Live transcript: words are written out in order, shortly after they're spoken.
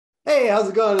Hey, how's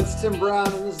it going? It's Tim Brown,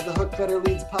 and this is the Hook Better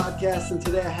Leads podcast. And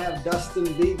today I have Dustin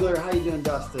Beegler. How you doing,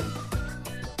 Dustin?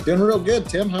 Doing real good,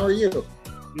 Tim. How are you?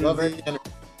 Love it.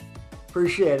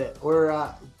 Appreciate it.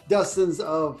 We're Dustin's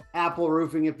of Apple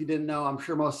Roofing. If you didn't know, I'm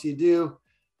sure most of you do.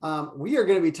 We are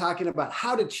going to be talking about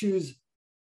how to choose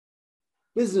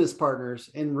business partners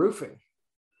in roofing.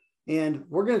 And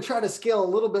we're going to try to scale a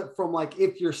little bit from like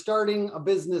if you're starting a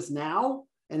business now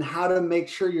and how to make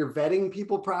sure you're vetting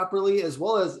people properly, as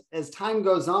well as time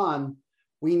goes on,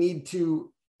 we need to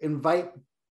invite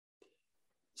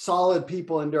solid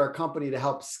people into our company to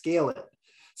help scale it.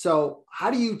 So how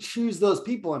do you choose those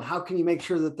people and how can you make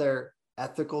sure that they're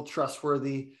ethical,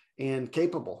 trustworthy, and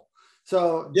capable?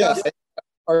 So yeah,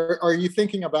 are you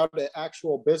thinking about an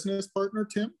actual business partner,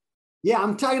 Tim? Yeah,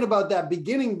 I'm talking about that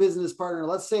beginning business partner.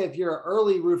 Let's say if you're an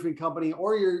early roofing company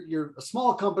or you're a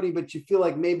small company, but you feel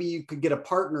like maybe you could get a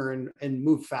partner and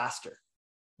move faster.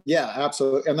 Yeah,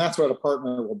 absolutely. And that's what a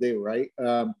partner will do, right?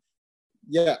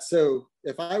 Yeah. So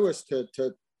if I was to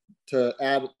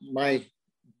add my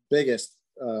biggest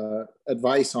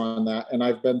advice on that, and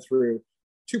I've been through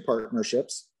two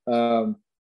partnerships. Number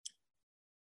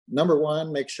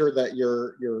one, make sure that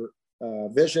your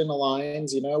vision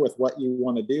aligns, with what you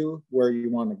want to do, where you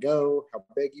want to go, how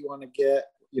big you want to get,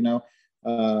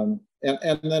 and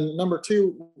then number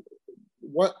two,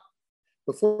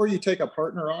 before you take a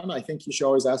partner on, I think you should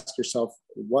always ask yourself,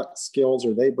 what skills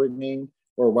are they bringing,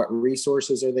 or what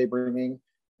resources are they bringing,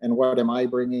 and what am I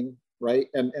bringing, right?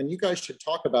 And you guys should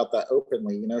talk about that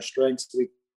openly, strengths,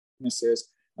 weaknesses.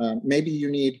 Maybe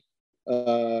you need,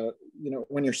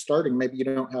 when you're starting, maybe you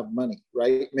don't have money,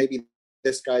 right? Maybe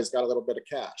this guy's got a little bit of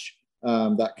cash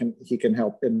he can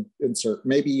help insert.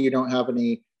 Maybe you don't have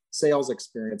any sales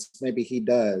experience. Maybe he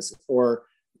does, or,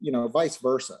 vice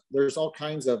versa. There's all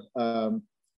kinds of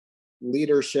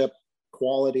leadership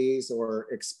qualities or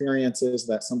experiences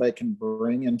that somebody can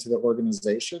bring into the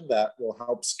organization that will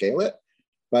help scale it.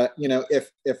 But,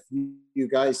 if you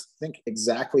guys think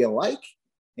exactly alike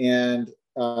and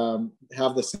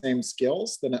have the same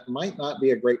skills, then it might not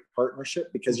be a great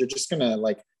partnership because you're just going to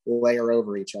layer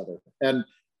over each other. And,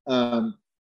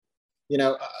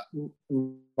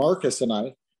 Marcus and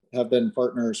I have been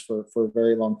partners for a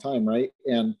very long time, right?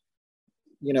 And,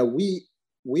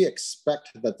 we expect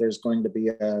that there's going to be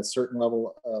a certain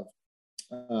level of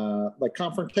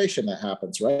confrontation that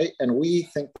happens, right? And we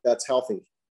think that's healthy.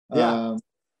 Yeah.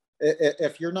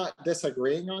 If you're not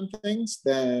disagreeing on things,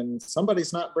 then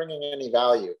somebody's not bringing any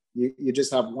value. You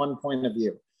just have one point of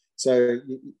view. So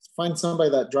you find somebody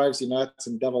that drives you nuts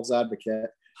and devil's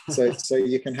advocate. So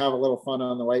you can have a little fun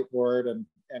on the whiteboard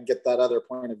and get that other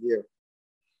point of view.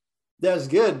 That's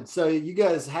good. So you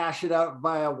guys hash it out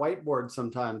via whiteboard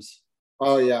sometimes.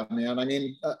 Oh yeah, man. I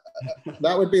mean,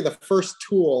 that would be the first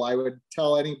tool I would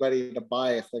tell anybody to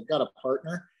buy if they've got a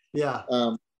partner. Yeah.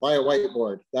 Buy a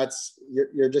whiteboard.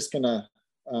 You're just gonna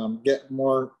get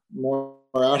more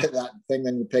out of that thing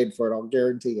than you paid for it. I'll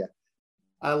guarantee you.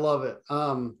 I love it.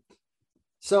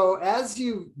 So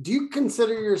do you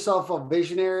consider yourself a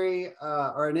visionary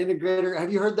or an integrator?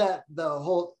 Have you heard that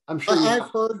I'm sure I've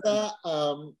heard that.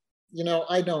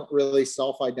 I don't really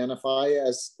self-identify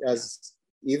as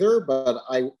either, but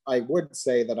I would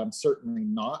say that I'm certainly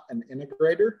not an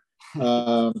integrator.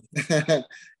 And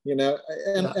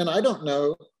I don't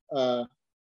know.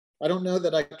 I don't know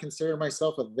that I consider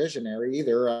myself a visionary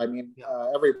either. I mean,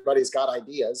 everybody's got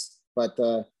ideas, but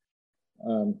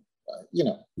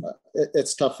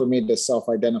it's tough for me to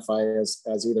self-identify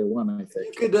as either one, I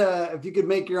think. If you could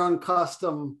make your own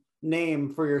custom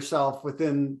name for yourself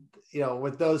within,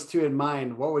 with those two in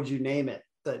mind, what would you name it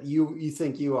that you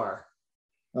think you are?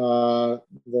 The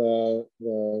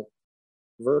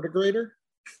vertegrator.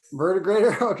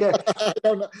 Vertegrator. Okay.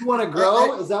 You want to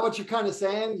grow? Is that what you're kind of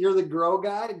saying? You're the grow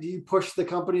guy. Do you push the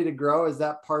company to grow? Is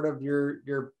that part of your?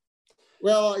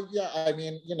 Well, yeah. I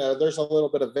mean, there's a little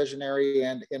bit of visionary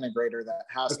and integrator that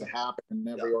has to happen in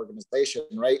every organization,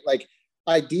 right? Like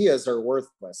ideas are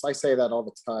worthless. I say that all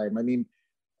the time. I mean,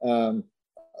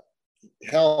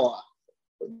 hell,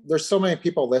 there's so many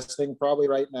people listening probably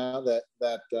right now that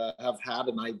have had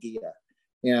an idea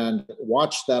and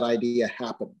watched that idea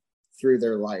happen through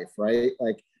their life, right?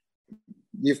 Like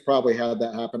you've probably had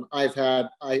that happen. I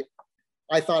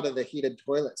thought of the heated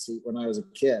toilet seat when I was a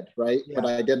kid, right? Yeah. But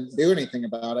I didn't do anything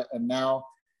about it. And now,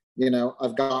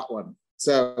 I've got one.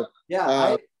 So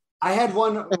yeah, I had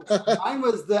one. Mine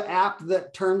was the app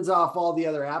that turns off all the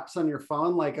other apps on your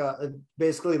phone,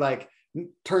 basically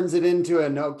turns it into a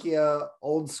Nokia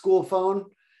old school phone.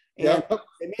 And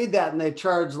they made that and they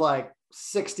charge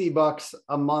 $60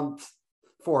 a month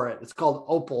for it. It's called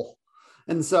Opal.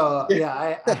 And so,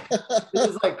 yeah, it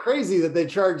was like crazy that they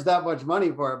charged that much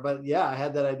money for it. But yeah, I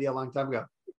had that idea a long time ago.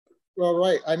 Well,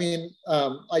 right. I mean,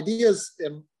 ideas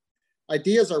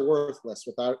are worthless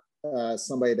without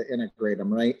somebody to integrate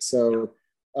them, right? So,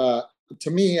 to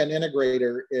me, an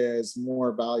integrator is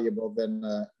more valuable than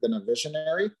a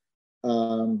visionary.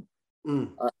 Um,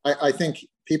 I think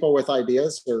people with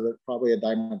ideas are probably a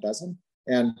dime a dozen,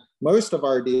 and most of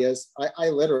our ideas, I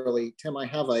literally, Tim, I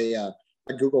have a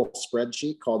Google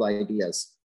spreadsheet called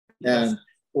ideas, Yes. and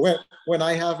when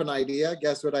I have an idea,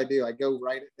 guess what I do? I go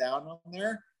write it down on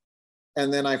there,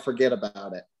 and then I forget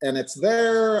about it, and it's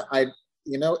there.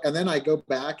 And then I go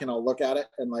back and I'll look at it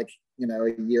in like,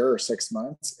 a year or 6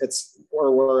 months.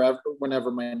 Or wherever, whenever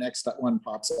my next one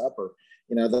pops up, or,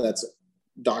 that's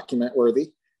document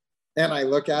worthy. And I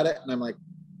look at it and I'm like,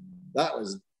 that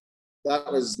was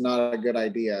not a good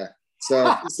idea. So,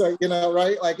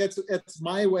 right. Like it's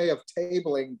my way of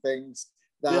tabling things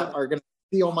that are going to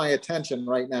steal my attention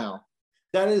right now.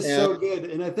 That is so good.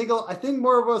 And I think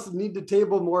more of us need to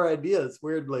table more ideas,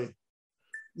 weirdly.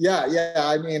 Yeah.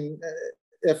 I mean,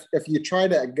 if you try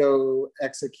to go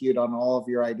execute on all of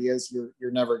your ideas,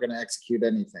 you're never going to execute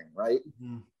anything, right?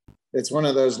 Mm-hmm. It's one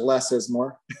of those less is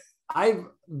more.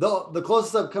 The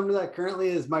closest I've come to that currently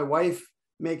is my wife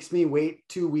makes me wait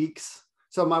 2 weeks.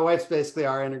 So my wife's basically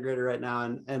our integrator right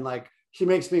now. And like, she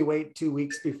makes me wait 2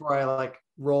 weeks before I like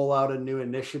roll out a new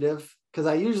initiative. Cause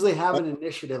I usually have an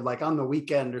initiative like on the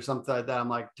weekend or something like that. I'm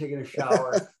like taking a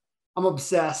shower. I'm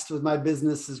obsessed with my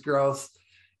business's growth.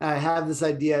 And I have this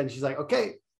idea and she's like,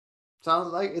 okay,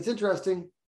 sounds like it's interesting.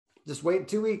 Just wait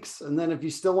 2 weeks. And then if you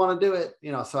still want to do it,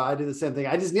 so I do the same thing.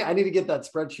 I need to get that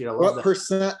spreadsheet. I love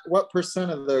what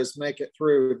percent of those make it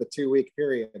through the 2 week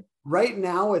period? Right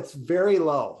now it's very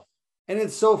low. And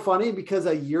it's so funny because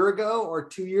a year ago or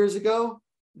 2 years ago,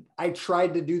 I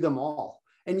tried to do them all.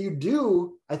 And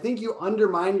I think you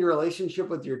undermine your relationship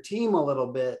with your team a little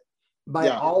bit by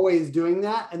always doing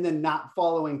that and then not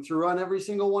following through on every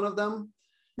single one of them.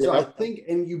 So I think,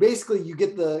 and you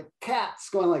get the cats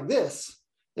going like this.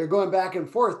 They're going back and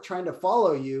forth trying to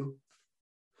follow you.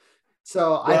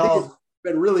 So I think it's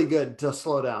been really good to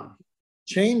slow down.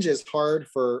 Change is hard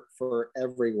for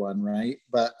everyone, right?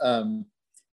 But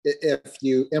if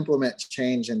you implement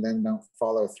change and then don't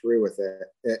follow through with it,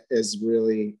 it is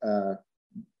really,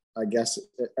 I guess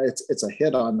it's a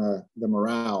hit on the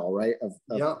morale, right,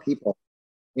 of people.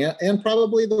 Yeah, and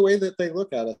probably the way that they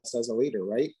look at us as a leader,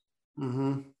 right?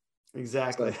 Mm-hmm.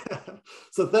 Exactly.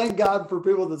 So thank God for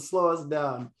people that slow us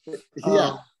down.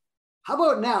 Yeah. How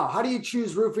about now? How do you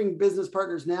choose roofing business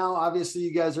partners now? Obviously,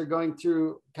 you guys are going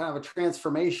through kind of a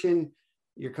transformation.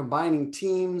 You're combining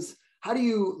teams. How do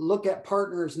you look at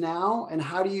partners now? And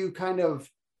how do you kind of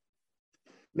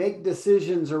make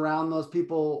decisions around those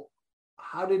people?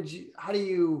 How do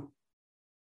you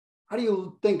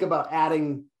think about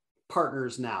adding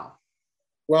partners now?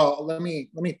 Well, let me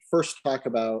first talk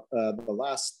about the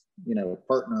last,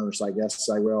 partners, I guess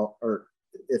I will, or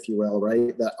if you will,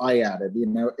 right, that I added.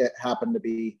 It happened to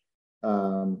be,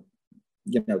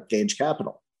 Gage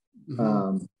Capital.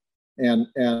 Mm-hmm.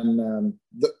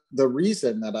 The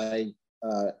reason that I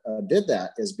did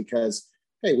that is because,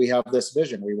 hey, we have this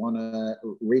vision. We want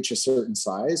to reach a certain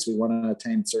size. We want to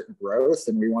attain certain growth,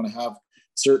 and we want to have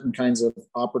certain kinds of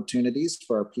opportunities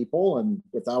for our people. And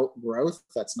without growth,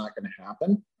 that's not going to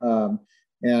happen.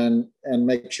 And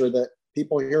make sure that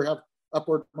people here have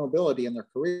upward mobility in their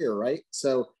career, right?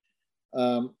 So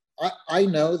I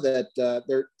know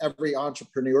that every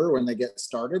entrepreneur, when they get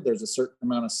started, there's a certain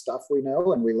amount of stuff we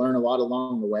know, and we learn a lot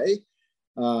along the way.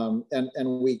 And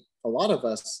a lot of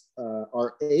us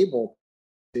are able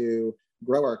to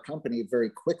grow our company very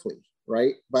quickly,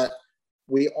 right? But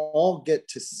we all get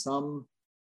to some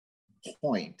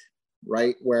point,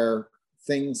 right, where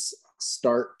things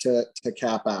start to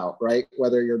cap out, right?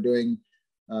 Whether you're doing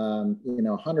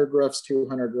 100 roofs,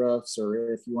 200 roofs,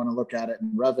 or if you want to look at it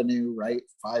in revenue, right,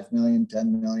 5 million,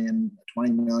 10 million,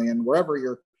 20 million, wherever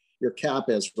your cap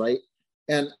is, right?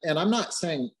 And I'm not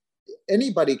saying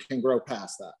anybody can grow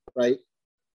past that, right?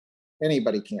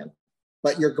 Anybody can,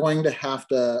 but you're going to have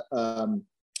to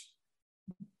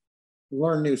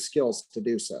learn new skills to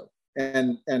do so,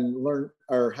 and learn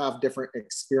or have different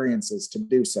experiences to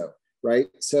do so, right?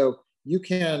 So you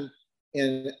can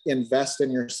invest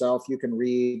in yourself, you can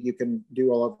read, you can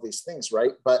do all of these things,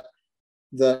 right? But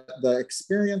the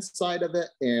experience side of it,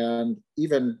 and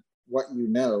even what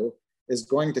is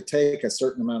going to take a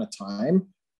certain amount of time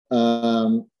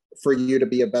for you to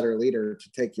be a better leader,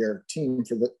 to take your team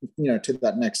to to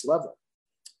that next level.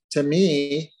 To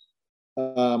me,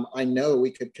 I know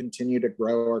we could continue to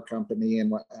grow our company and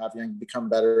what have you, and become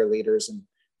better leaders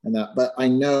and that. But I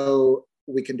know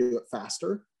we can do it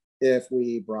faster if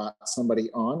we brought somebody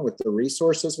on with the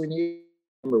resources we need,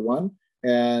 number one.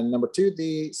 And number two,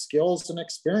 the skills and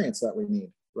experience that we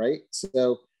need, right?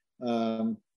 So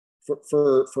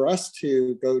for us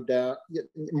to go down,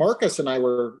 Marcus and I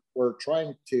were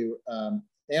trying to,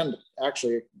 and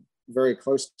actually very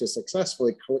close to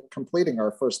successfully completing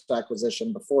our first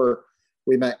acquisition before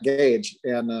we met Gage.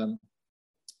 And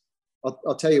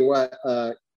I'll tell you what,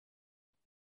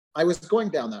 I was going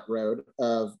down that road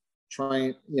of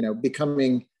trying,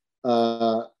 becoming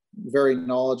very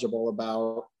knowledgeable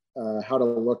about how to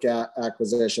look at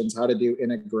acquisitions, how to do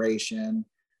integration,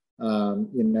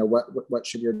 what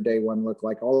should your day one look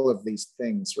like, all of these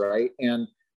things, right? And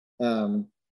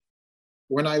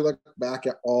when I look back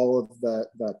at all of the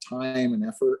time and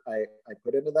effort I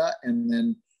put into that, and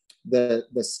then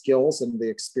the skills and the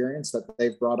experience that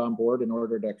they've brought on board in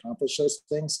order to accomplish those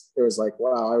things, it was like,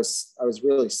 wow, I was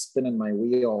really spinning my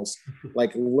wheels,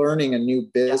 like learning a new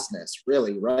business,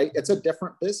 really, right? It's a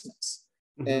different business.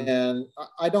 Mm-hmm. And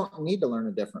I don't need to learn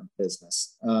a different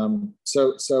business.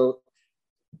 So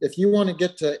if you want to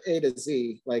get to A to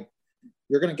Z, like,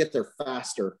 you're going to get there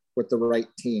faster with the right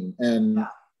team. And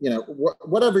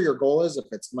whatever your goal is, if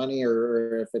it's money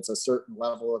or if it's a certain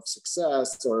level of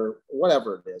success or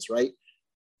whatever it is, right?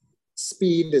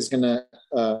 Speed is going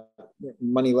to,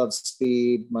 money loves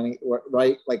speed, money,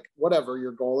 right? Like, whatever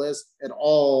your goal is, it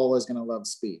all is going to love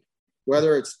speed.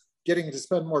 Whether it's getting to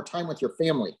spend more time with your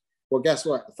family. Well, guess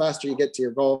what? The faster you get to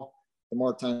your goal, the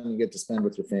more time you get to spend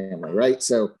with your family, right?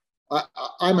 So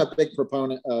I'm a big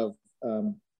proponent of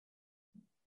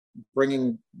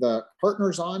bringing the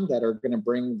partners on that are going to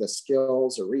bring the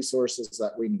skills or resources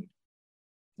that we need.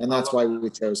 And that's why we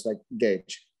chose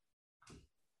Gage.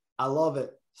 I love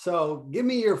it. So give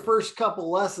me your first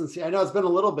couple lessons here. I know it's been a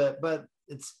little bit, but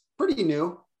it's pretty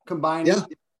new, combining. Yeah.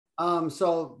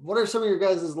 So what are some of your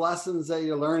guys' lessons that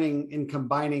you're learning in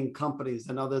combining companies?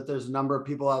 I know that there's a number of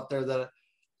people out there that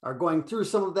are going through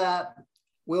some of that.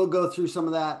 We'll go through some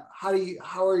of that.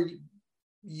 How are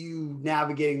you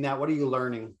navigating that? What are you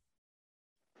learning?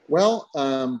 Well,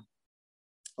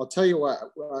 I'll tell you what,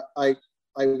 I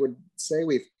would say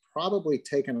we've probably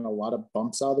taken a lot of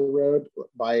bumps out of the road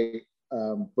by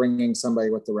bringing somebody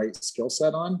with the right skill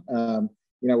set on.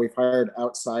 We've hired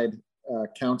outside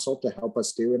counsel to help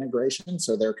us do integration.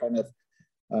 So they're kind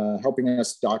of helping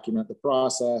us document the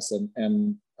process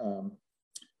and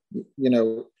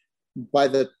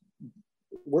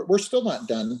we're still not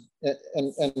done.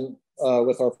 And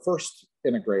with our first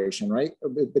integration, right,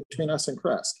 between us and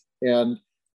Crest. And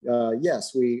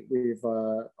yes, we've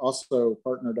also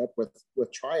partnered up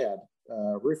with Triad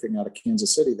Roofing out of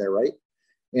Kansas City there, right?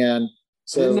 And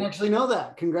so I didn't actually know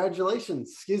that.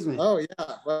 Congratulations. Excuse me. Oh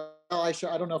yeah. Well, I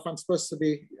don't know if I'm supposed to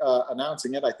be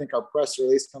announcing it. I think our press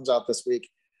release comes out this week.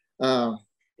 Yeah.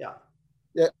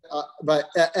 But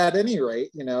at any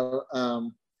rate,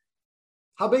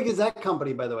 how big is that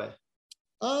company, by the way?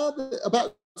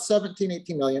 About 17,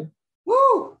 18 million.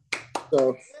 Woo!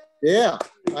 So yeah,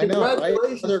 I know, right?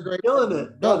 They're great. Killing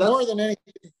it. No, more than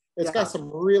anything, it's got some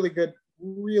really good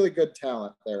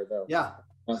talent there, though. Yeah.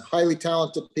 Highly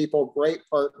talented people, great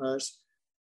partners.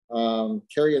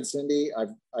 Carrie and Cindy,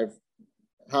 I've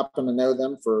happened to know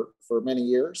them for many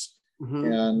years,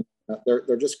 mm-hmm. and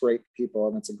they're just great people,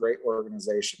 and it's a great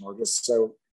organization. We're just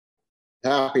so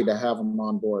happy to have them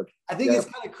on board. I think it's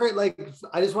kind of great. Like,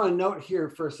 I just want to note here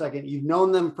for a second, you've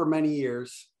known them for many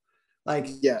years. Like,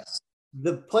 yes,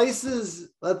 the places,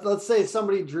 let's say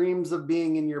somebody dreams of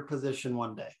being in your position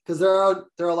one day, because there are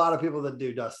a lot of people that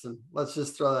do, Dustin. Let's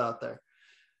just throw that out there.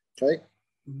 Okay.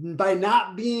 By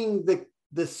not being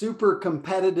the super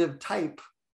competitive type,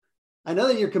 I know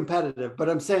that you're competitive, but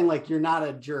I'm saying, like, you're not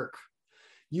a jerk.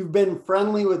 You've been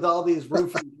friendly with all these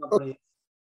roofing companies.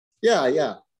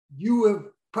 Yeah. You have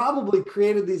probably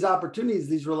created these opportunities,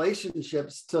 these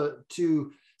relationships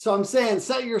to. So I'm saying,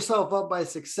 set yourself up by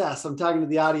success. I'm talking to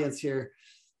the audience here.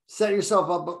 Set yourself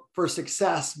up for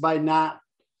success by not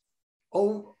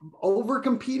over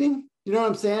competing. You know what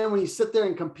I'm saying? When you sit there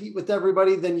and compete with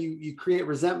everybody, then you create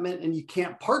resentment, and you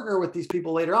can't partner with these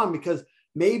people later on, because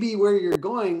maybe where you're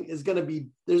going is going to be,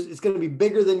 it's going to be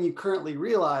bigger than you currently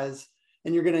realize.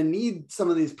 And you're going to need some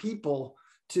of these people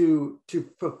to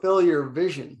fulfill your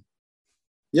vision.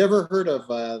 You ever heard of,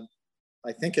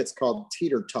 I think it's called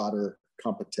teeter-totter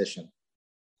competition?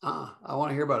 I want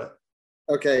to hear about it.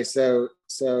 Okay. So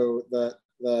the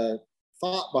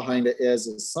thought behind it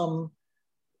is some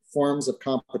forms of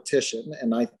competition,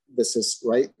 and this is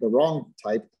right, the wrong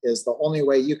type is the only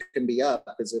way you can be up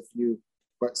is if you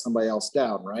put somebody else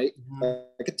down, right? Mhm.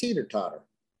 Like a teeter-totter.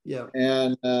 Yeah.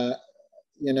 And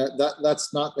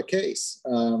that's not the case.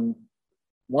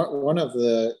 One of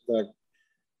the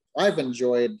I've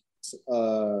enjoyed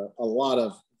a lot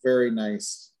of very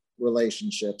nice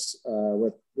relationships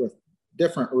with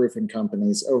different roofing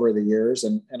companies over the years,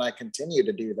 and I continue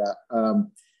to do that.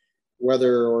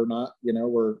 Whether or not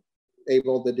we're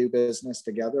able to do business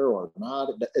together or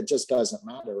not, it just doesn't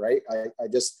matter, right?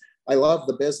 I love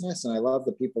the business and I love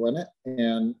the people in it,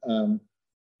 and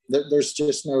there's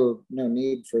just no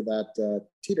need for that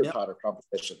teeter-totter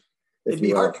competition. It'd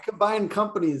be hard to combine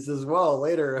companies as well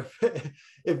later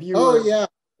if you. Oh yeah,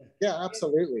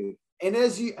 absolutely. And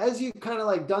as you kind of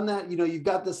like done that, you've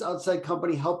got this outside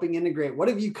company helping integrate. What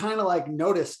have you kind of like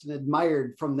noticed and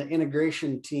admired from the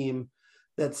integration team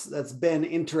that's been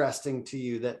interesting to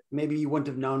you that maybe you wouldn't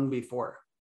have known before?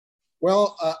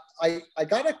 Well, I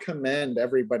got to commend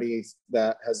everybody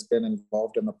that has been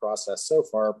involved in the process so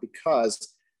far,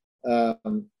 because they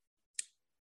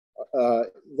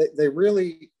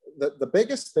really, the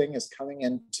biggest thing is coming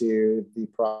into the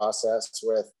process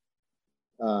with,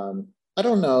 I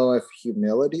don't know if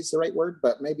humility is the right word,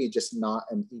 but maybe just not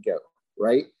an ego,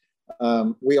 right?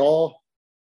 We all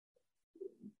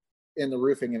in the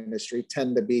roofing industry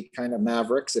tend to be kind of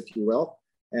mavericks, if you will,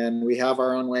 and we have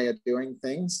our own way of doing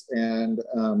things. And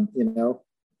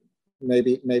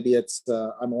maybe it's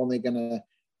I'm only going to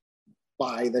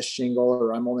buy this shingle,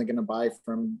 or I'm only going to buy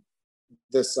from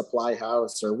this supply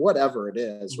house, or whatever it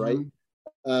is, right?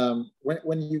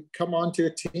 When you come onto a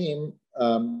team,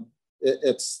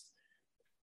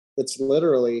 it's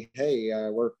literally, hey,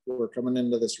 we're coming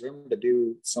into this room to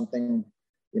do something,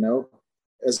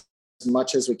 as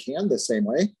much as we can the same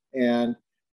way, and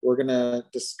we're going to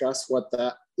discuss what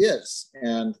that is.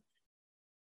 And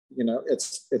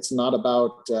it's not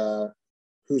about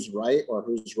who's right or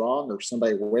who's wrong or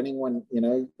somebody winning when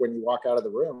you walk out of the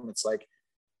room. It's like,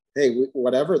 hey,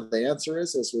 whatever the answer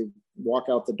is, as we walk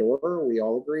out the door, we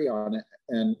all agree on it,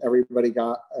 and everybody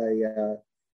got an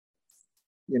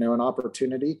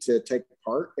opportunity to take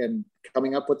part in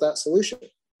coming up with that solution.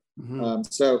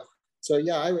 So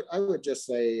yeah, I would just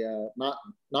say not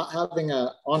having an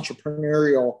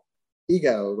entrepreneurial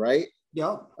ego, right?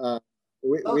 Yeah.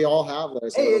 We all have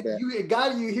those a little bit.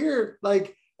 You hear,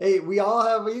 like, hey, we all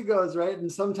have egos, right?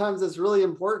 And sometimes it's really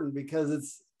important because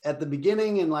it's at the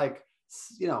beginning, and like,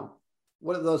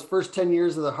 what are those first 10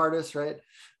 years are the hardest, right?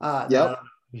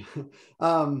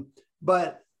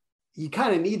 But you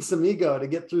kind of need some ego to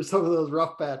get through some of those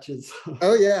rough patches.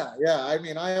 Oh yeah. I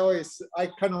mean, I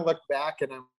kind of look back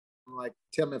and I'm like,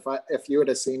 Tim, if you would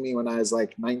have seen me when I was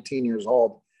like 19 years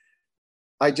old,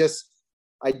 I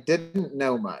didn't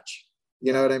know much,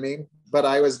 you know what I mean? But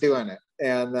I was doing it.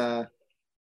 And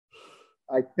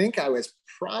I think I was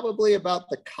probably about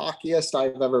the cockiest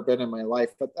I've ever been in my life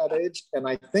at that age. And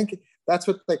I think that's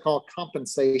what they call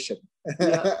compensation.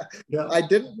 Yeah. I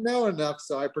didn't know enough,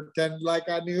 so I pretended like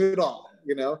I knew it all,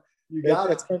 You got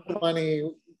it's funny.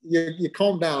 You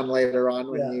calm down later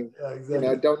on when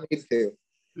exactly. Don't need to.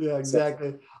 Yeah,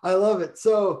 exactly. So, I love it.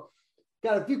 So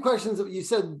got a few questions. You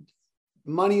said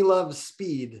money loves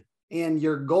speed and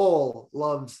your goal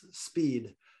loves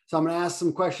speed. So I'm going to ask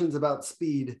some questions about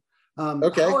speed.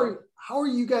 Okay. How are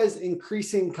you guys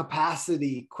increasing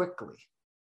capacity quickly?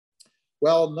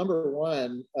 Well, number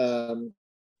one,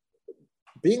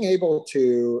 being able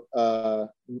to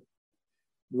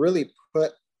really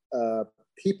put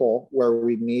people where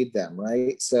we need them,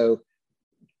 right? So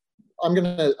I'm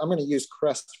gonna use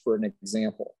Crest for an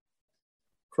example.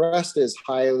 Crest is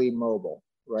highly mobile,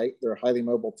 right? They're a highly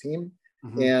mobile team,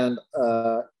 and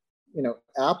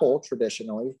Apple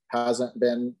traditionally hasn't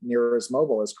been near as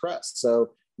mobile as Crest.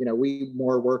 So we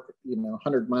more work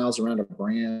 100 miles around a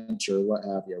branch or what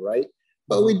have you, right?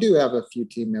 But we do have a few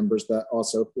team members that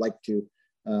also like to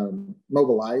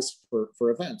mobilize for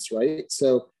events, right?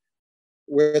 So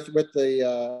with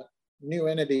the new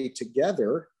entity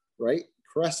together, right?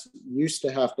 Crest used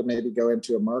to have to maybe go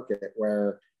into a market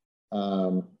where,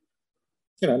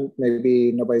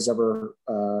 maybe nobody's ever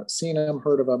seen them,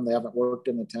 heard of them. They haven't worked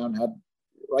in the town,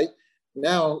 right?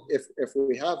 Now, if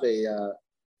we have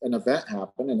an event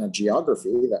happen in a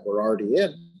geography that we're already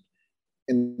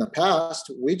in the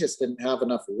past, we just didn't have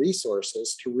enough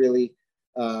resources to really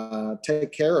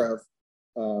take care of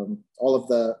all of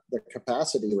the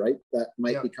capacity, right? That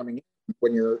might be coming in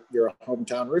when you're a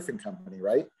hometown roofing company,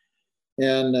 right?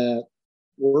 And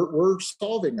we're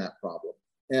solving that problem.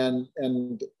 And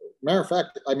matter of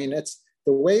fact, I mean,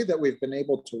 the way that we've been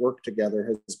able to work together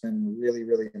has been really,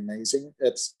 really amazing.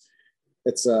 It's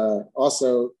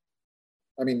also,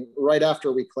 I mean, right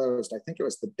after we closed, I think it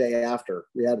was the day after,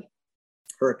 we had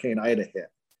Hurricane Ida hit.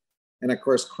 And of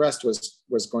course, Crest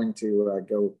was going to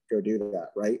go do that,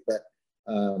 right? But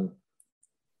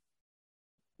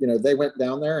you know, they went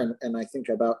down there, and I think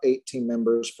about 18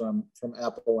 members from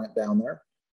Apple went down there,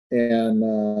 and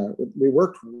we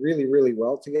worked really, really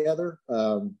well together.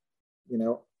 You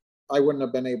know, I wouldn't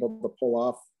have been able to pull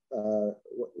off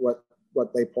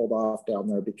what they pulled off down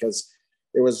there, because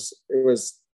it was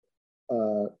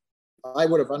I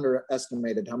would have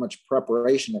underestimated how much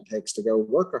preparation it takes to go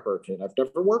work a hurricane. I've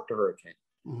never worked a hurricane.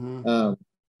 Mm-hmm.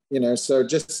 You know, so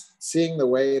just seeing the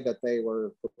way that they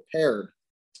were prepared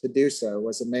to do so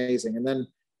was amazing. And then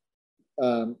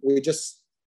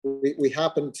we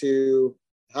happened to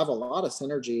have a lot of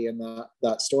synergy in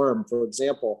that storm. For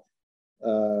example,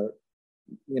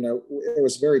 you know, it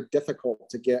was very difficult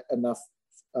to get enough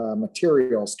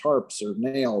materials, tarps or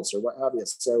nails or what have you.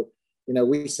 So, you know,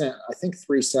 we sent, I think,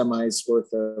 3 semis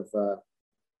worth of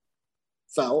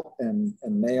felt and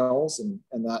nails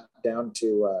and that down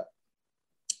to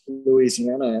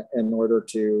Louisiana in order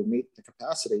to meet the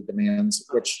capacity demands,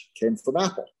 which came from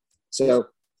Apple. So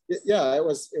yeah, it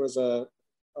was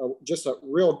just a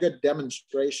real good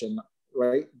demonstration,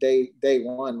 right? Day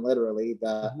one, literally,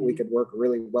 that we could work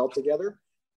really well together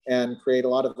and create a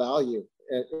lot of value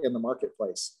in the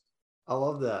marketplace. I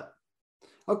love that.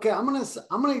 Okay, I'm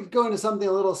gonna go into something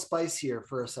a little spicier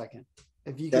for a second,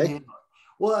 if you can handle it.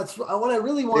 Well, that's what I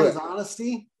really want is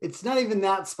honesty. It's not even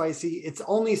that spicy. It's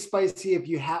only spicy if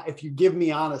you give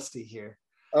me honesty here.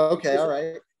 Okay, all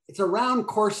right. It's around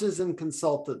courses and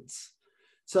consultants.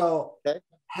 So,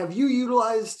 have you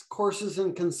utilized courses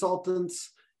and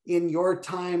consultants in your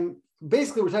time?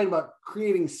 Basically, we're talking about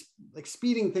creating, like,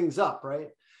 speeding things up, right?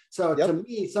 So to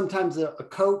me, sometimes a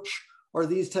coach or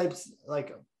these types,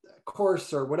 like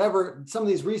course or whatever, some of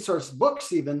these resource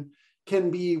books even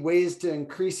can be ways to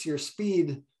increase your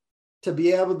speed to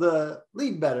be able to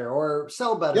lead better or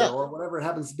sell better or whatever it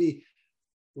happens to be.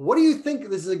 What do you think?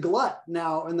 This is a glut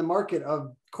now in the market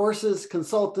of courses,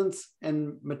 consultants,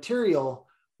 and material.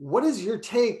 What is your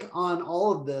take on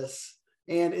all of this?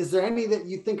 And is there any that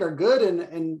you think are good?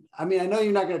 And I mean, I know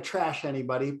you're not going to trash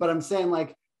anybody, but I'm saying,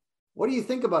 like, what do you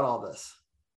think about all this?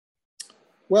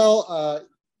 Well,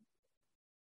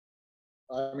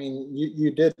 I mean,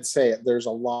 you did say it. There's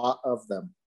a lot of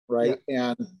them, right?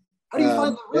 Yeah. And how do you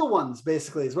find the real ones,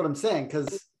 basically, is what I'm saying.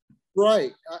 Because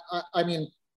right. I mean,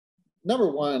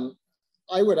 number one,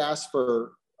 I would ask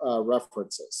for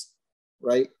references,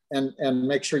 right? And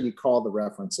make sure you call the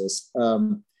references.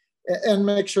 And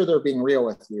make sure they're being real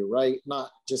with you, right?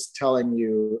 Not just telling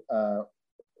you,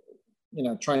 you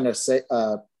know, trying to say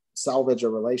salvage a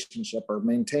relationship or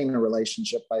maintain a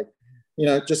relationship by, you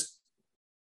know, just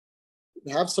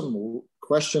have some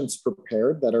questions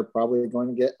prepared that are probably going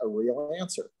to get a real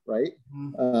answer, right?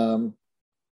 Mm-hmm.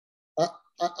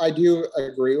 I do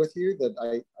agree with you that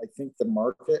I think the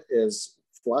market is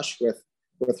flush with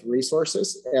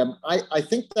resources, and I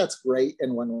think that's great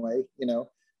in one way. You know,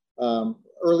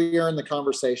 earlier in the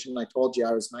conversation, I told you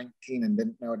I was 19 and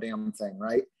didn't know a damn thing,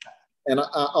 right? And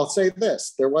I'll say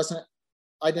this: what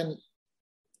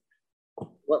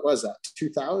was that?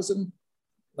 2000,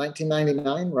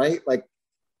 1999, right? Like,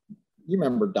 you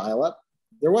remember dial-up?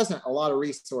 There wasn't a lot of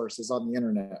resources on the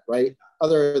internet, right?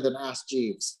 Other than Ask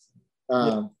Jeeves,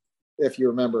 if you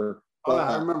remember. Oh,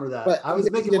 I remember that. But I was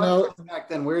making websites back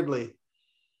then, weirdly.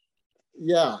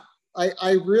 Yeah,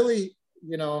 I really,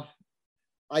 you know,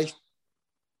 I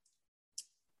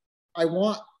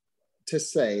want to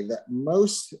say that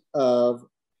most of,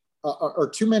 or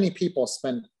too many people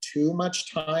spend too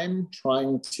much time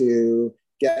trying to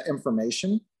get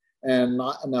information and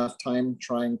not enough time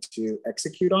trying to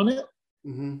execute on it.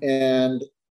 Mm-hmm. And,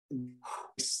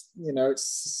 you know,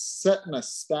 it's set in a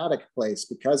static place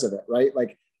because of it, right?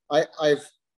 Like I've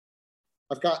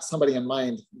got somebody in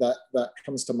mind that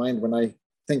comes to mind when I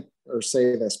think or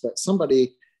say this, but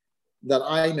somebody that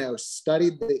I know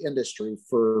studied the industry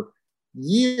for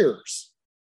years,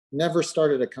 never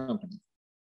started a company,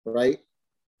 right?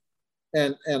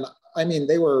 And I mean,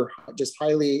 they were just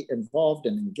highly involved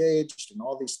and engaged and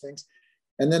all these things.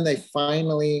 And then they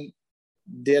finally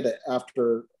did it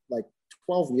after like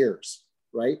 12 years,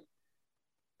 right?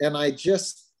 And I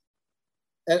just,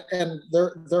 and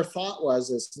their thought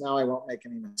is now I won't make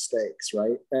any mistakes,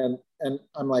 right? And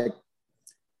I'm like,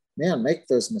 man, make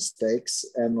those mistakes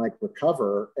and like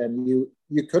recover. And you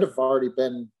could have already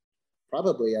been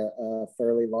probably a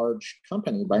fairly large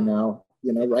company by now,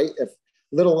 you know, right?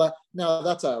 little, now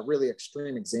that's a really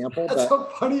extreme example, That's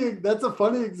but a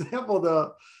funny example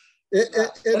though.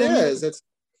 it is. It's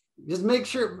just make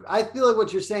sure, I feel like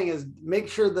what you're saying is make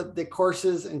sure that the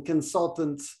courses and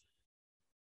consultants,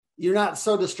 you're not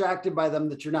so distracted by them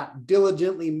that you're not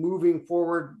diligently moving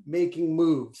forward, making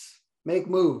moves, make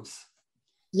moves.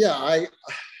 Yeah.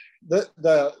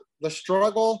 The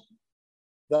struggle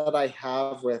that I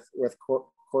have with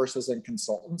courses and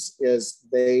consultants is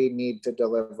they need to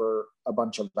deliver a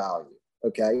bunch of value.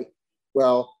 Okay.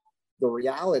 Well, the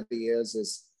reality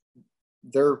is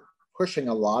they're pushing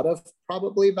a lot of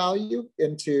probably value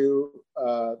into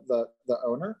the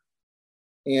owner,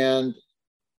 and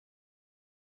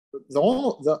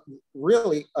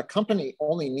really a company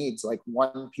only needs like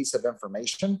one piece of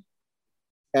information,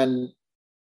 and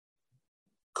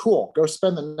cool, go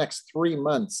spend the next 3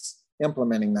 months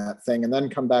implementing that thing and then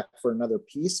come back for another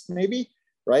piece maybe,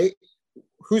 right?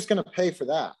 Who's going to pay for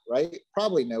that, right?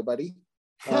 Probably nobody.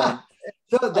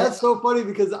 So that's so funny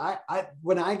because I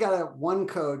when I got a one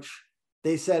coach,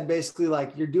 they said basically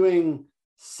like you're doing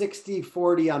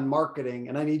 60-40 on marketing,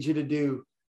 and I need you to do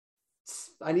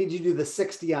the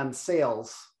 60 on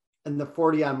sales and the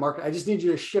 40 on market. I just need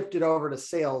you to shift it over to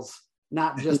sales,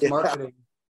 not just marketing.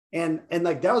 And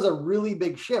like that was a really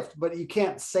big shift, but you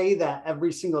can't say that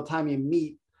every single time you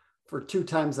meet for 2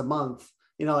 times a month.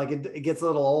 You know, like it gets a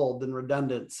little old and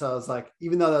redundant. So it's like,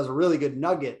 even though that was a really good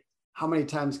nugget, how many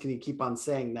times can you keep on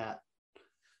saying that?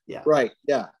 Yeah. Right.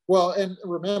 Yeah. Well, and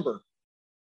remember,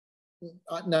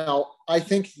 now I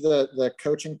think the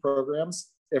coaching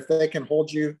programs, if they can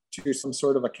hold you to some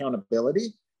sort of accountability,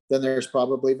 then there's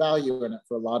probably value in it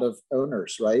for a lot of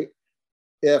owners, right?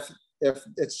 If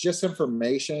it's just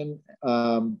information,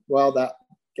 well, that,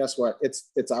 guess what?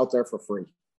 It's out there for free,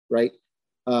 right?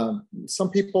 Some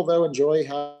people though enjoy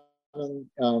having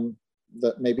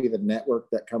maybe the network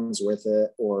that comes with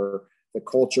it, or the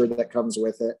culture that comes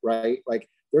with it, right? Like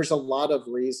there's a lot of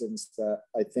reasons that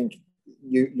I think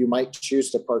you might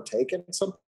choose to partake in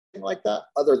something like that,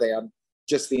 other than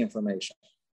just the information.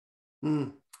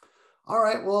 All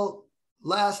right. Well,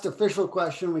 last official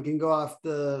question. We can go off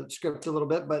the script a little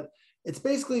bit, but it's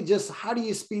basically just how do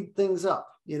you speed things up?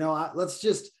 You know, let's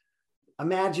just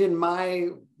imagine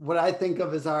what I think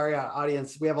of as our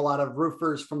audience. We have a lot of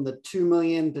roofers from the $2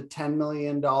 million to $10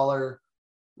 million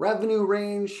revenue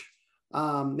range.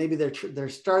 Maybe they're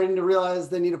starting to realize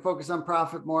they need to focus on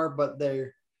profit more, but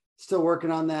they're still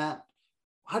working on that.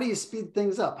 How do you speed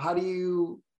things up? How do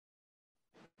you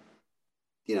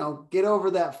get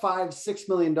over that $5-6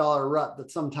 million rut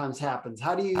that sometimes happens?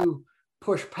 How do you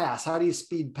push past? How do you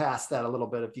speed past that a little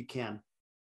bit if you can?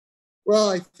 Well,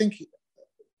 I think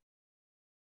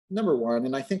number one,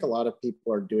 and I think a lot of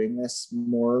people are doing this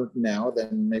more now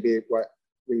than maybe what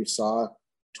we saw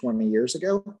 20 years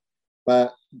ago,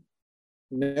 but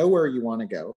know where you want to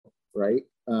go, right?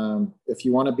 If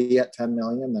you want to be at 10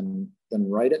 million, then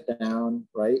write it down,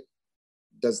 right?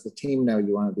 Does the team know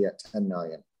you want to be at 10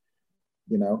 million?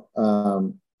 You know,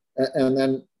 and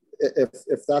then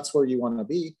if that's where you want to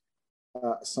be,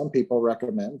 some people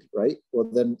recommend, right? Well,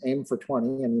 then aim for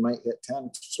 20 and you might hit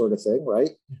 10, sort of thing, right?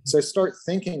 Mm-hmm. So start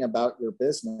thinking about your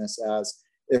business as,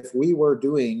 if we were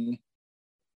doing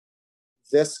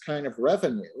this kind of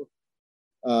revenue,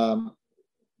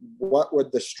 what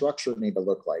would the structure need to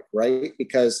look like, right?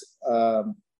 Because,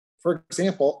 for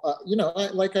example,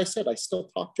 like I said, I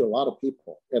still talk to a lot of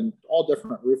people in all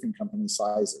different roofing company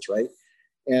sizes, right?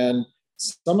 And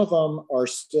some of them are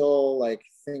still like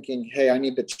thinking, hey, I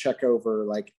need to check over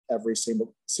like every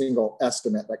single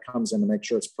estimate that comes in to make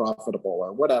sure it's profitable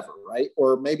or whatever, right?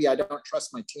 Or maybe I don't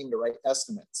trust my team to write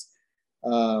estimates.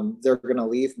 They're going to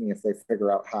leave me if they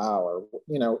figure out how, or,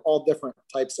 all different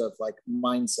types of like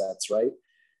mindsets, right?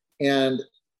 And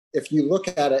if you look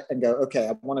at it and go, okay,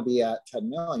 I want to be at 10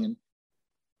 million,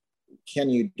 can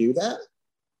you do that?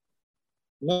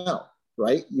 No,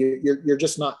 right? You're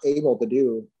just not able to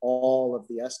do all of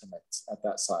the estimates at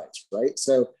that size, right?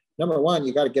 So number one,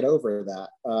 you got to get over that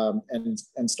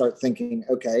and start thinking,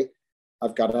 okay,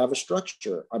 I've got to have a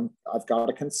structure. I've got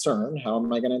a concern. How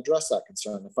am I going to address that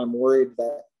concern? If I'm worried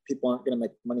that people aren't going to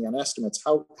make money on estimates,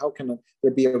 how can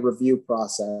there be a review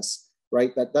process,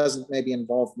 right? That doesn't maybe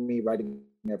involve me writing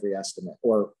every estimate,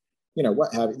 or,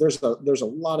 what have you. There's a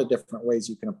lot of different ways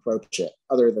you can approach it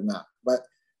other than that, but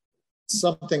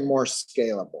something more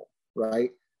scalable,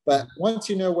 right? But once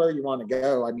you know where you want to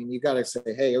go, I mean, you got to say,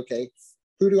 hey, okay,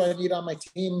 who do I need on my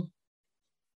team,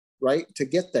 right, to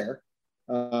get there?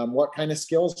 What kind of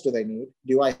skills do they need?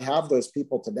 Do I have those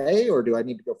people today, or do I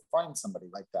need to go find somebody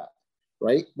like that,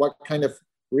 right? What kind of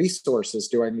resources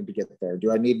do I need to get there?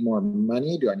 Do I need more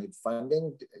money? Do I need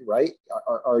funding? Right?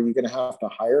 Are you going to have to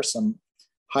hire some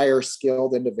higher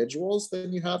skilled individuals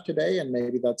than you have today? And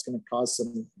maybe that's going to cause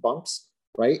some bumps,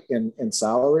 right? In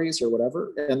salaries or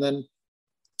whatever. And then,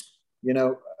 you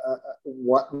know,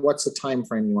 what's the time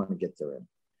frame you want to get there in?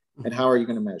 And how are you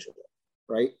going to measure it?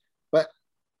 Right? But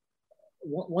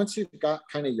once you've got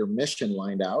kind of your mission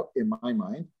lined out, in my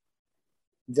mind,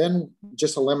 then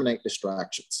just eliminate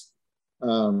distractions.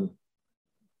 Have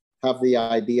the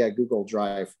idea Google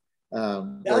Drive.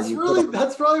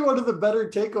 That's probably one of the better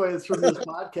takeaways from this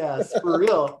podcast, for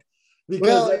real.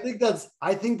 Because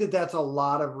I think that's a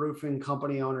lot of roofing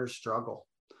company owners struggle.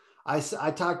 I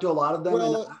talk to a lot of them,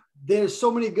 and there's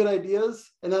so many good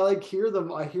ideas, and I like hear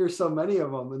them. I hear so many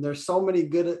of them, and there's so many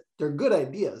they're good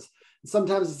ideas. And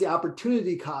sometimes it's the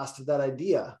opportunity cost of that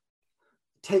idea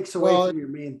takes away from your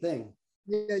main thing.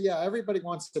 Yeah. Everybody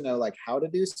wants to know like how to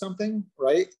do something,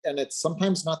 right? And it's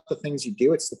sometimes not the things you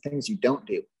do, it's the things you don't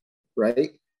do,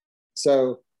 right?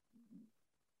 So,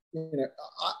 you know,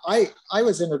 I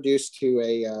was introduced to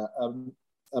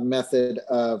a method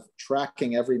of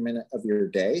tracking every minute of your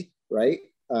day, right?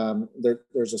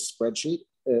 There's a spreadsheet,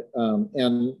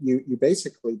 and you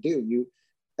basically do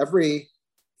every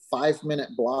 5-minute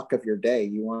block of your day,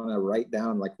 you want to write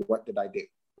down like, what did I do,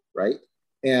 right?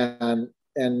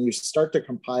 And you start to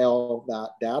compile that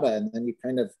data, and then you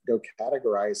kind of go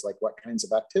categorize like what kinds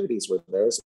of activities were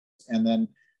those, and then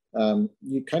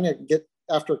you kind of get,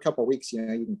 after a couple of weeks, you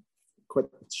know, you can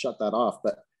shut that off,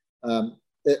 but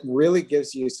it really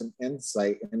gives you some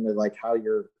insight into like how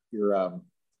you're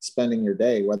spending your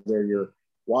day, whether you're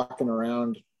walking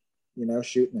around, you know,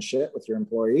 shooting the shit with your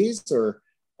employees, or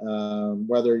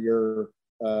whether you're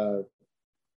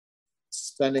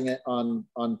spending it on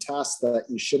tasks that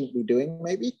you shouldn't be doing,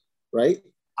 maybe, right?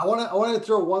 I want to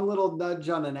throw one little nudge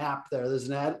on an app there. There's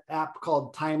an app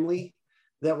called Timely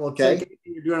that will take anything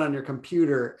you're doing on your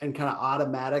computer and kind of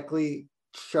automatically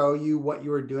show you what you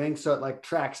were doing. So it like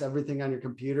tracks everything on your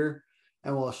computer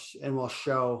and will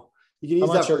show. You can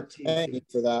use that for paying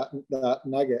for that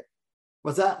nugget.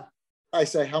 What's that? I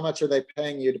say, how much are they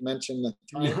paying you to mention the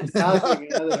time?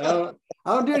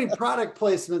 I don't do any product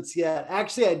placements yet.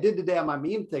 Actually, I did today on my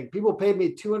meme thing. People paid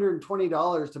me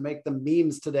 $220 to make the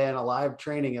memes today in a live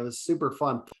training. It was super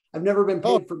fun. I've never been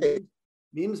paid for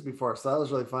memes before, so that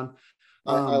was really fun.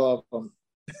 I love them.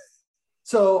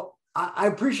 So I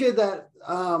appreciate that.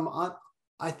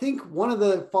 I think one of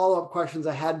the follow-up questions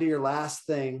I had to your last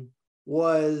thing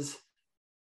was,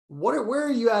 where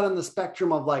are you at on the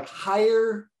spectrum of like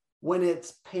hire when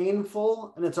it's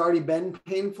painful and it's already been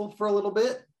painful for a little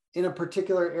bit in a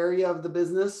particular area of the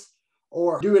business,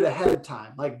 or do it ahead of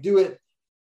time, like do it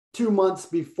 2 months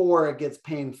before it gets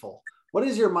painful? What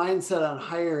is your mindset on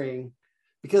hiring?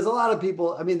 Because a lot of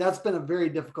people, I mean, that's been a very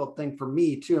difficult thing for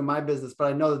me too in my business, but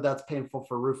I know that that's painful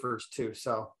for roofers too.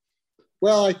 So,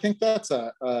 well, I think that's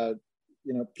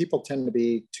you know, people tend to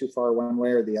be too far one way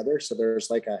or the other. So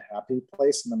there's like a happy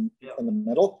place in the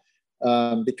middle,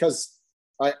 because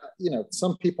you know,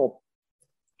 some people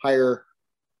hire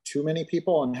too many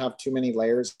people and have too many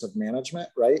layers of management,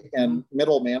 right? And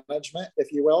middle management,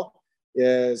 if you will,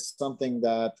 is something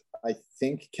that I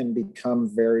think can become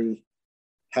very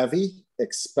heavy,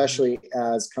 especially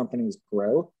as companies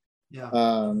grow.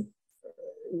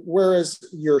 Whereas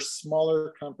your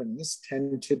smaller companies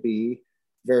tend to be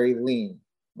very lean,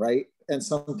 right? And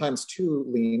sometimes too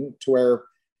lean to where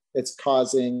it's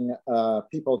causing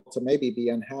people to maybe be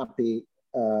unhappy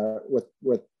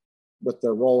with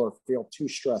their role or feel too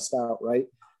stressed out, right?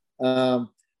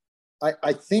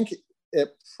 I think it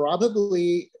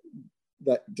probably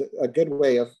that a good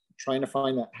way of trying to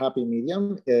find that happy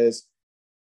medium is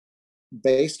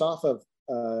based off of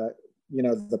you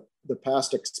know, the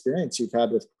past experience you've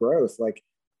had with growth. Like,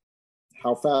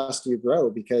 how fast do you grow?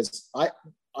 Because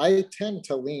I tend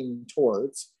to lean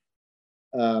towards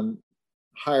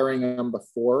hiring them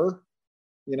before,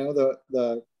 you know,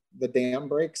 the dam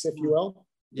breaks, if you will,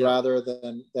 rather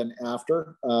than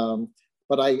after.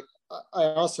 But I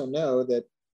also know that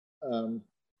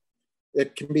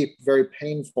it can be very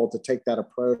painful to take that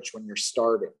approach when you're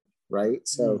starting, right?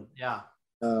 So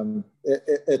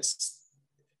it's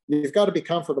you've got to be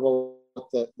comfortable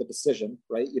with the decision,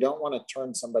 right? You don't want to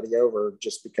turn somebody over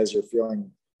just because you're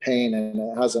feeling pain and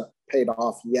it hasn't paid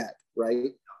off yet,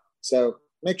 right? So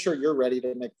make sure you're ready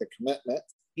to make the commitment.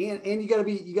 And you gotta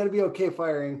be okay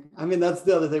firing. I mean, that's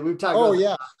the other thing we've talked about.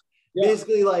 Yeah.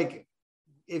 Basically, like,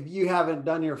 if you haven't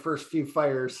done your first few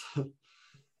fires,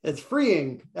 it's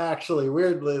freeing, actually,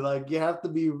 weirdly. Like, you have to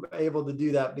be able to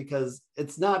do that, because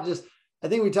it's not just, I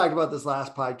think we talked about this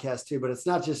last podcast too, but it's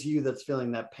not just you that's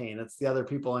feeling that pain. It's the other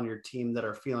people on your team that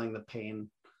are feeling the pain.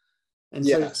 And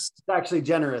so it's actually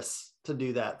generous to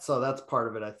do that. So that's part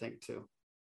of it, I think, too.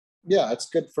 Yeah, it's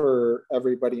good for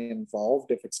everybody involved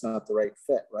if it's not the right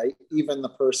fit, right? Even the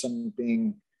person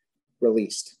being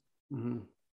released. Mm-hmm.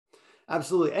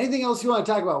 Absolutely. Anything else you want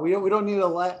to talk about? We don't need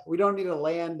to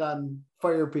land on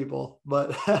fire people,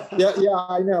 but yeah,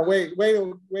 I know. Way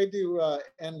to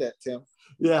end it, Tim.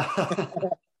 Yeah.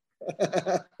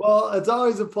 Well, it's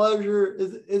always a pleasure.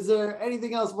 Is there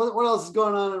anything else? What else is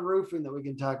going on in roofing that we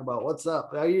can talk about? What's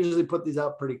up? I usually put these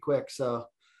out pretty quick. So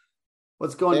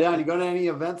what's going down? You going to any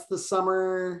events this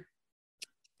summer?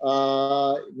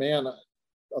 Man,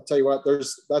 I'll tell you what,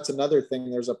 that's another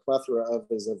thing. There's a plethora of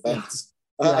his events.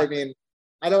 Yeah. I mean,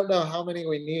 I don't know how many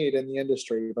we need in the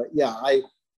industry, but yeah,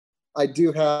 I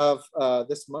do have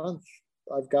this month,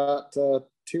 I've got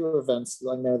 2 events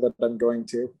I know that I'm going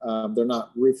to. They're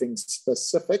not roofing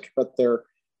specific, but they're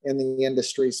in the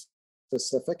industry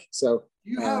specific. So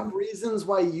do you have reasons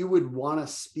why you would want to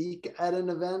speak at an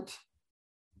event?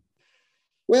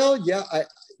 Well, yeah,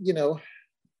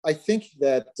 I think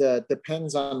that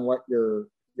depends on what your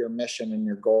mission and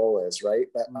your goal is, right?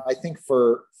 But I think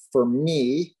for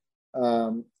me,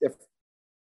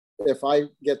 if I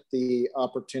get the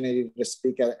opportunity to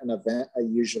speak at an event, I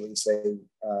usually say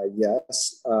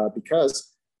yes,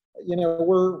 because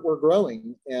we're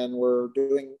growing and we're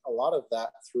doing a lot of that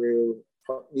through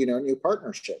new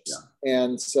partnerships. Yeah.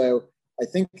 And so I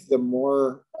think the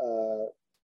more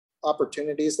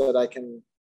opportunities that I can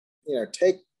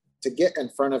take to get in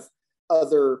front of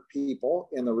other people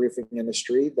in the roofing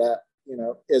industry that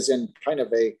is in kind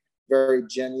of a very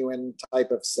genuine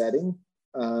type of setting,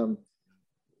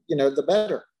 the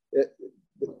better.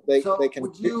 They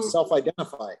can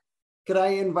self-identify. Could I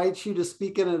invite you to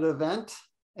speak at an event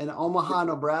in Omaha,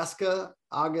 Nebraska,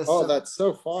 August? Oh, that's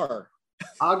so far.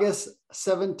 August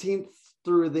 17th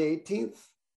through the 18th.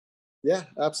 Yeah,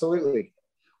 absolutely.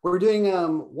 We're doing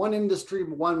One Industry,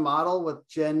 One Model with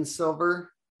Jen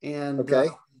Silver and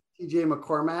TJ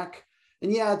McCormack.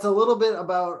 And yeah, it's a little bit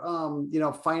about,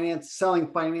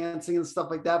 selling financing and stuff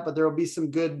like that, but there will be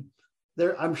some good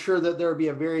there. I'm sure that there will be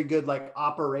a very good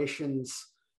operations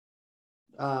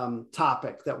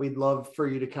topic that we'd love for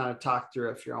you to kind of talk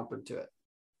through if you're open to it.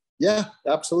 Yeah,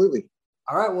 absolutely.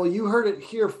 All right. Well, you heard it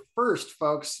here first,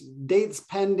 folks. Dates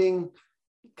pending.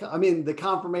 I mean, the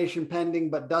confirmation pending,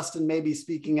 but Dustin may be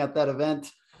speaking at that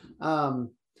event.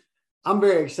 I'm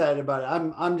very excited about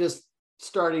it. I'm just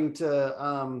starting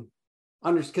to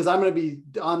because I'm going to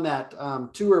be on that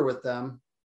tour with them.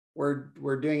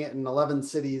 We're doing it in 11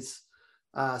 cities,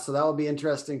 so that will be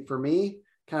interesting for me.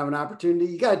 Kind of an opportunity.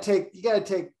 You got to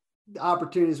take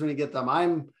opportunities when you get them.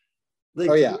 I'm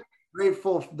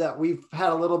grateful that we've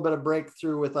had a little bit of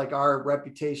breakthrough with our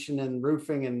reputation in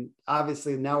roofing, and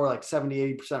obviously now we're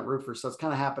 70-80% roofers, so it's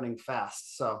kind of happening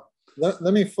fast. So let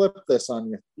me flip this on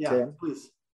you. Yeah, Tim.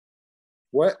 Please.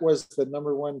 What was the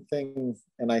number one thing,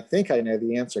 and I think I know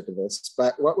the answer to this,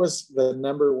 but what was the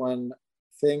number one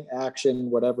thing, action,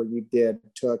 whatever you did,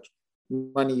 took,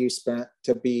 money you spent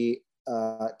to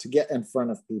get in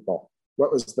front of people?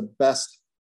 What was the best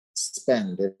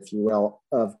spend, if you will,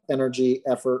 of energy,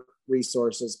 effort,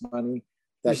 resources, money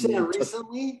that you saying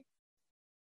recently?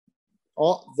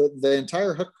 All the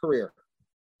entire Hook career.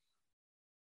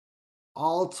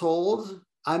 All told,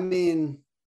 I mean,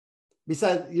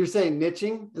 besides, you're saying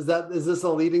niching? Is this a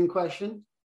leading question?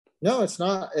 No, it's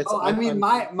not.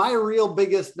 My real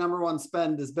biggest number one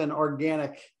spend has been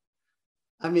organic.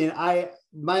 I mean,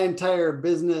 my entire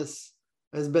business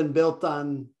has been built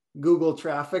on Google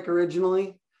traffic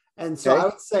originally. And so I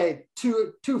would say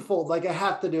twofold, I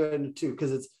have to do it in 2,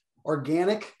 because it's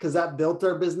organic, because that built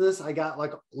our business. I got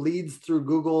leads through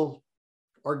Google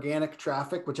organic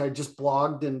traffic, which I just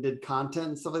blogged and did content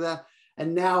and stuff like that.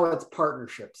 And now it's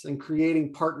partnerships and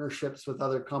creating partnerships with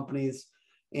other companies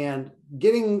and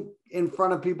getting in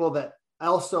front of people that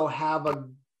also have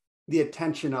the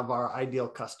attention of our ideal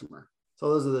customer. So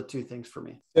those are the 2 things for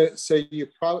me. So do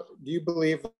you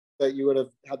believe that you would have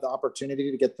had the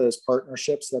opportunity to get those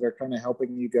partnerships that are kind of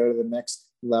helping you go to the next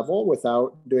level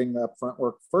without doing the upfront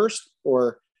work first?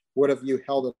 Or would have you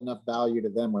held enough value to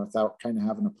them without kind of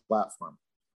having a platform?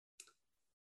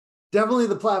 Definitely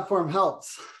the platform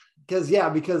helps. Because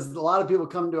a lot of people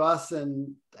come to us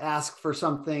and ask for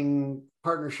something,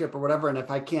 partnership or whatever. And if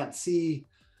I can't see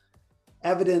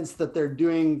evidence that they're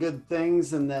doing good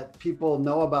things and that people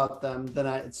know about them, then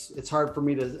it's hard for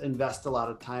me to invest a lot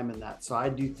of time in that. So I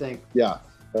do think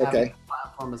having a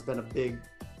platform has been a big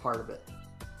part of it.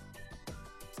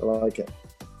 I like it.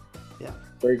 Yeah.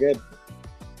 Very good.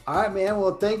 All right, man.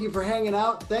 Well, thank you for hanging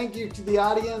out. Thank you to the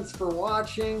audience for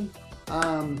watching.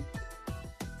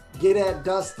 Get at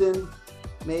Dustin,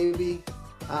 maybe.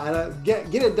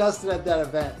 Get at Dustin at that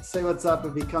event. Say what's up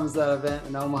if he comes to that event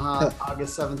in Omaha,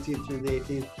 August 17th through the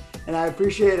 18th. And I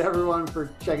appreciate everyone for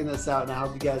checking this out, and I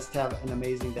hope you guys have an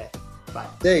amazing day. Bye.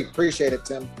 Hey, appreciate it,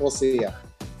 Tim. We'll see ya.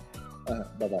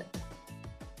 Bye-bye.